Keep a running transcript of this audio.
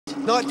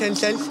Night, 10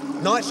 cents.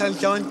 Night,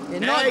 sunshine.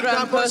 Night,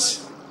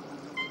 Grampus.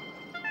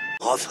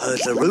 I've heard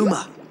the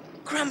rumour.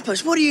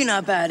 Grampus, what do you know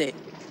about it?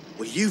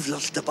 Well, you've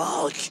lost the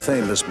barge.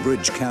 Famous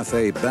Bridge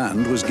Cafe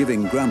band was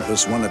giving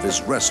Grampus one of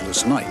his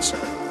restless nights,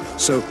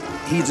 so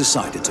he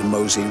decided to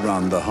mosey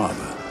round the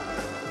harbour.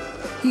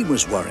 He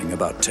was worrying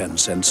about 10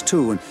 cents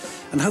too,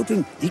 and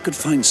hoping he could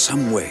find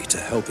some way to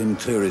help him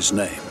clear his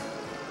name.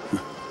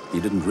 He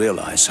didn't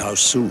realize how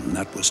soon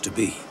that was to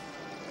be.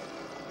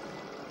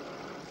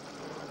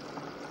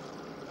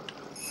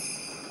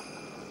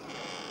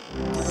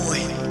 Boy,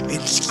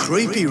 it's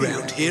creepy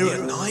round here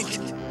at night.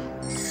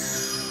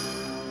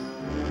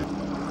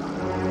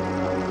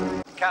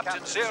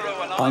 Captain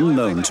Zero and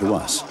Unknown to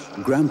us,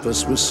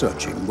 Grampus was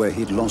searching where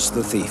he'd lost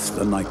the thief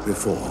the night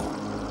before.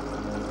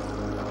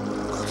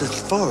 But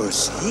as far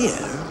as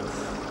here...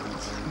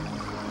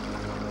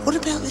 What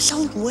about this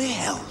old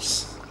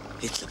warehouse?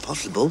 It's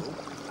possible.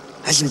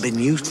 Hasn't been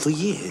used for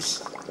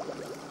years.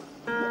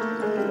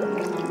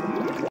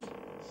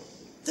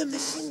 The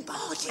missing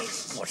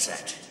barges. What's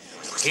that?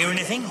 Hear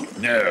anything?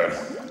 No.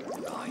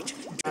 Right.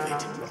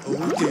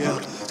 Oh dear,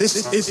 this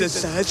is a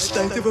sad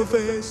state of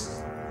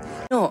affairs.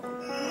 Not.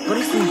 But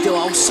if we do,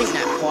 I'll sink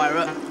that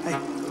pirate. Hey,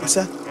 what's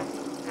that?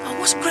 Oh,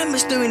 what's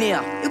Grampus doing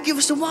here? He'll give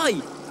us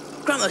away.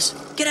 Grampus,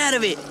 get out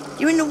of it.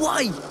 You're in the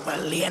way. We're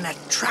laying a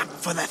trap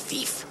for the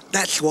thief.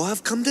 That's why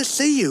I've come to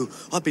see you.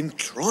 I've been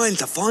trying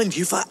to find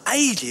you for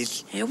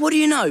ages. Yeah, what do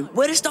you know?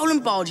 Where the stolen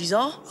barges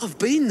are? I've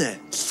been there,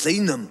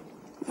 seen them.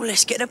 Well,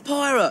 let's get the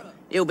pirate.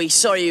 He'll be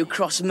sorry you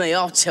crossed me,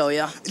 I'll tell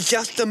you.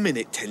 Just a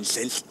minute, 10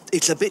 cents.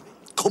 It's a bit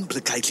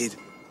complicated.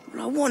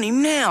 Well, I want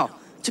him now,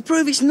 to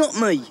prove it's not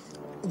me.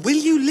 Will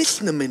you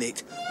listen a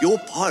minute? Your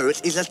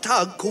pirate is a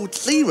tug called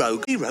Sea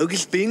Rogue. Sea Rogue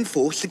is being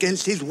forced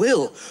against his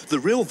will. The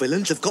real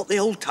villains have got the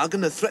old tug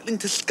and are threatening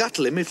to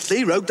scuttle him if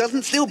Sea Rogue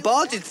doesn't steal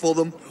barges for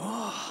them.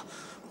 Oh,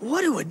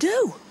 what do I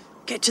do?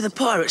 Get to the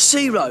pirate,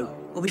 Sea Rogue,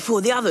 or before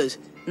the others.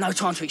 No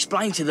time to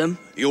explain to them.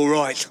 You're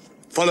right.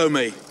 Follow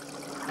me.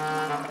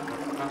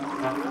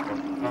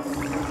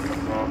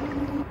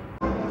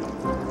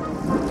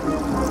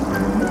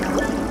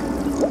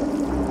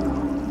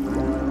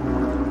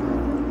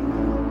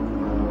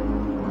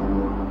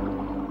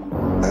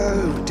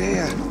 Oh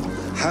dear.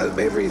 Hope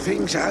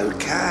everything's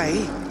okay.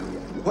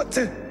 What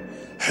the?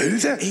 Who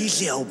the?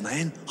 Easy, old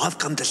man. I've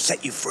come to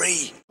set you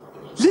free.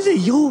 Lily,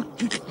 you're...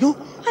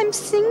 I'm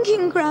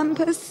sinking,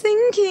 Grampus,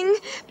 sinking.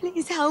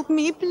 Please help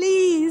me,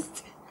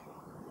 please.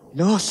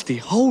 Nasty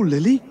hole,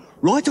 Lily.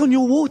 Right on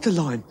your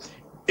waterline.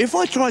 If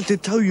I tried to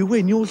tow you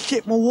in, you'll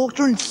ship more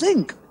water and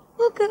sink.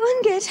 Well, go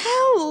and get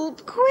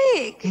help,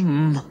 quick.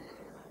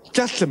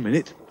 Just a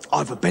minute.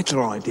 I've a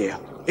better idea.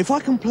 If I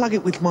can plug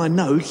it with my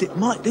nose, it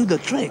might do the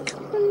trick.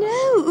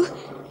 No,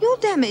 you'll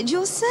damage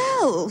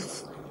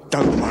yourself.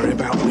 Don't worry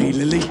about me,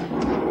 Lily.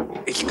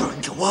 It's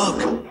going to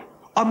work.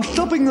 I'm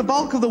stopping the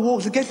bulk of the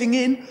water getting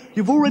in.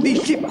 You've already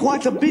shipped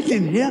quite a bit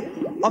in here.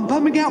 I'm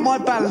pumping out my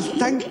ballast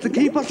tanks to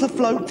keep us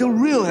afloat till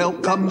real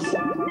help comes.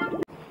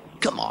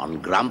 Come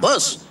on,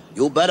 Grampus.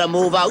 You better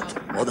move out,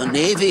 or the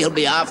Navy will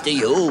be after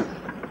you.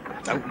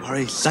 Don't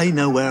worry, they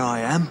know where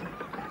I am.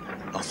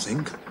 I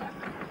think.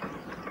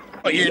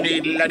 What you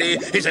need, laddie,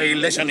 is a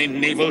lesson in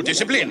naval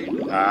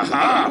discipline.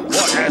 Aha!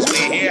 What has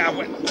me here?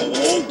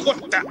 Oh,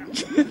 what the?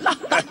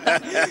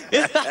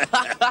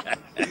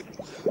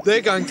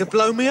 They're going to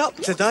blow me up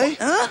today.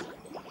 Huh?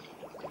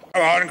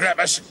 Come on,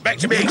 Grampus. Back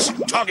to base.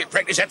 Target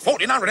practice at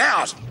 1400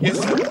 hours. Yes,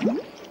 sir.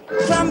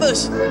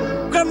 Grampus!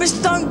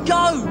 Grampus, don't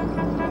go!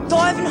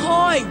 Dive and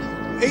hide!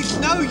 It's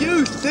no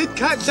use. They'd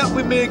catch up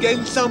with me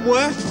again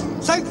somewhere.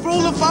 Thanks for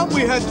all the fun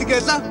we had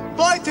together.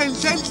 Bye, 10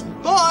 cents.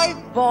 Bye.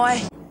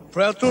 Bye.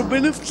 Proud to have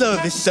been of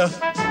service, sir.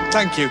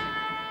 Thank you.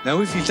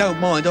 Now, if you don't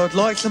mind, I'd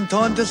like some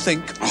time to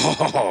think.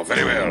 Oh,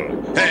 very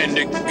well. And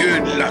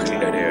good luck,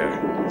 laddie.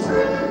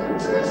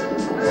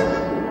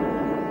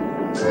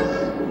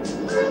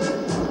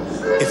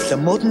 If the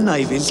modern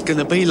Navy's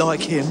gonna be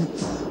like him,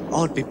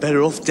 I'd be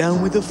better off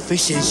down with the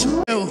fishes.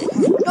 Oh,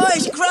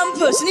 it's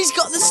Grampus, and he's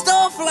got the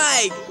star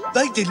flag!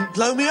 They didn't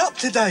blow me up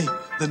today.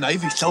 The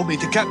Navy sold me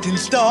to Captain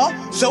Star,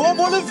 so I'm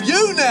one of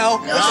you now.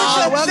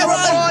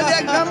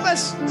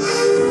 Grampus!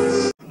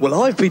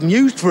 Well, I've been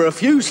used for a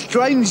few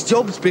strange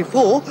jobs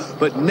before,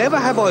 but never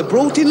have I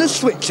brought in a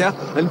switcher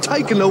and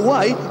taken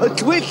away a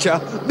twitcher.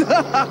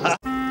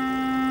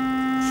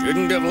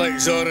 Shouldn't have let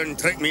Zoran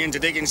trick me into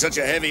taking such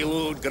a heavy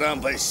load,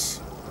 Grampus.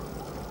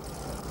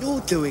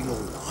 You're doing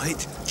all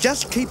right.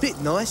 Just keep it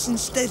nice and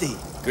steady.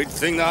 Good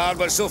thing the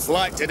harbour's so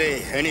flat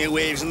today. Any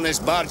waves in this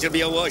barge will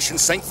be awash and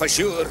sink for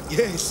sure.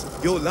 Yes,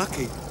 you're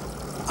lucky.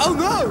 Oh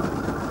no!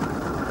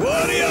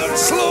 Warrior,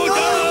 slow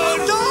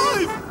down!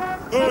 Dive!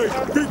 Hey,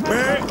 big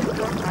man!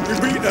 You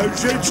beat those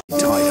shits.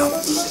 Tied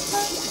up.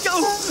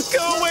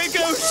 Go away,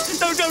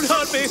 ghost! No, don't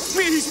hurt me,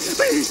 please,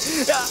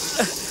 please!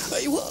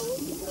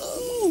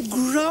 Oh,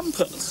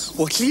 Grampus.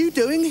 What are you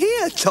doing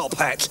here, Top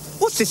Hat?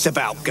 What's this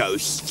about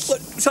ghosts?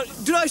 What, sorry,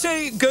 did I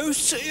say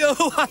ghosts?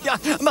 Oh,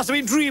 I must have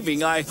been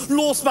dreaming. I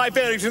lost my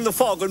bearings in the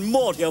fog and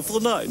moored here for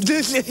the night.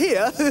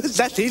 Here?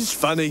 That is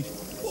funny.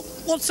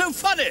 What's so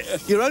funny?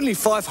 You're only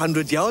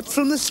 500 yards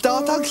from the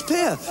Tugs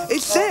pier.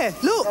 It's there,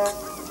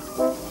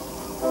 look.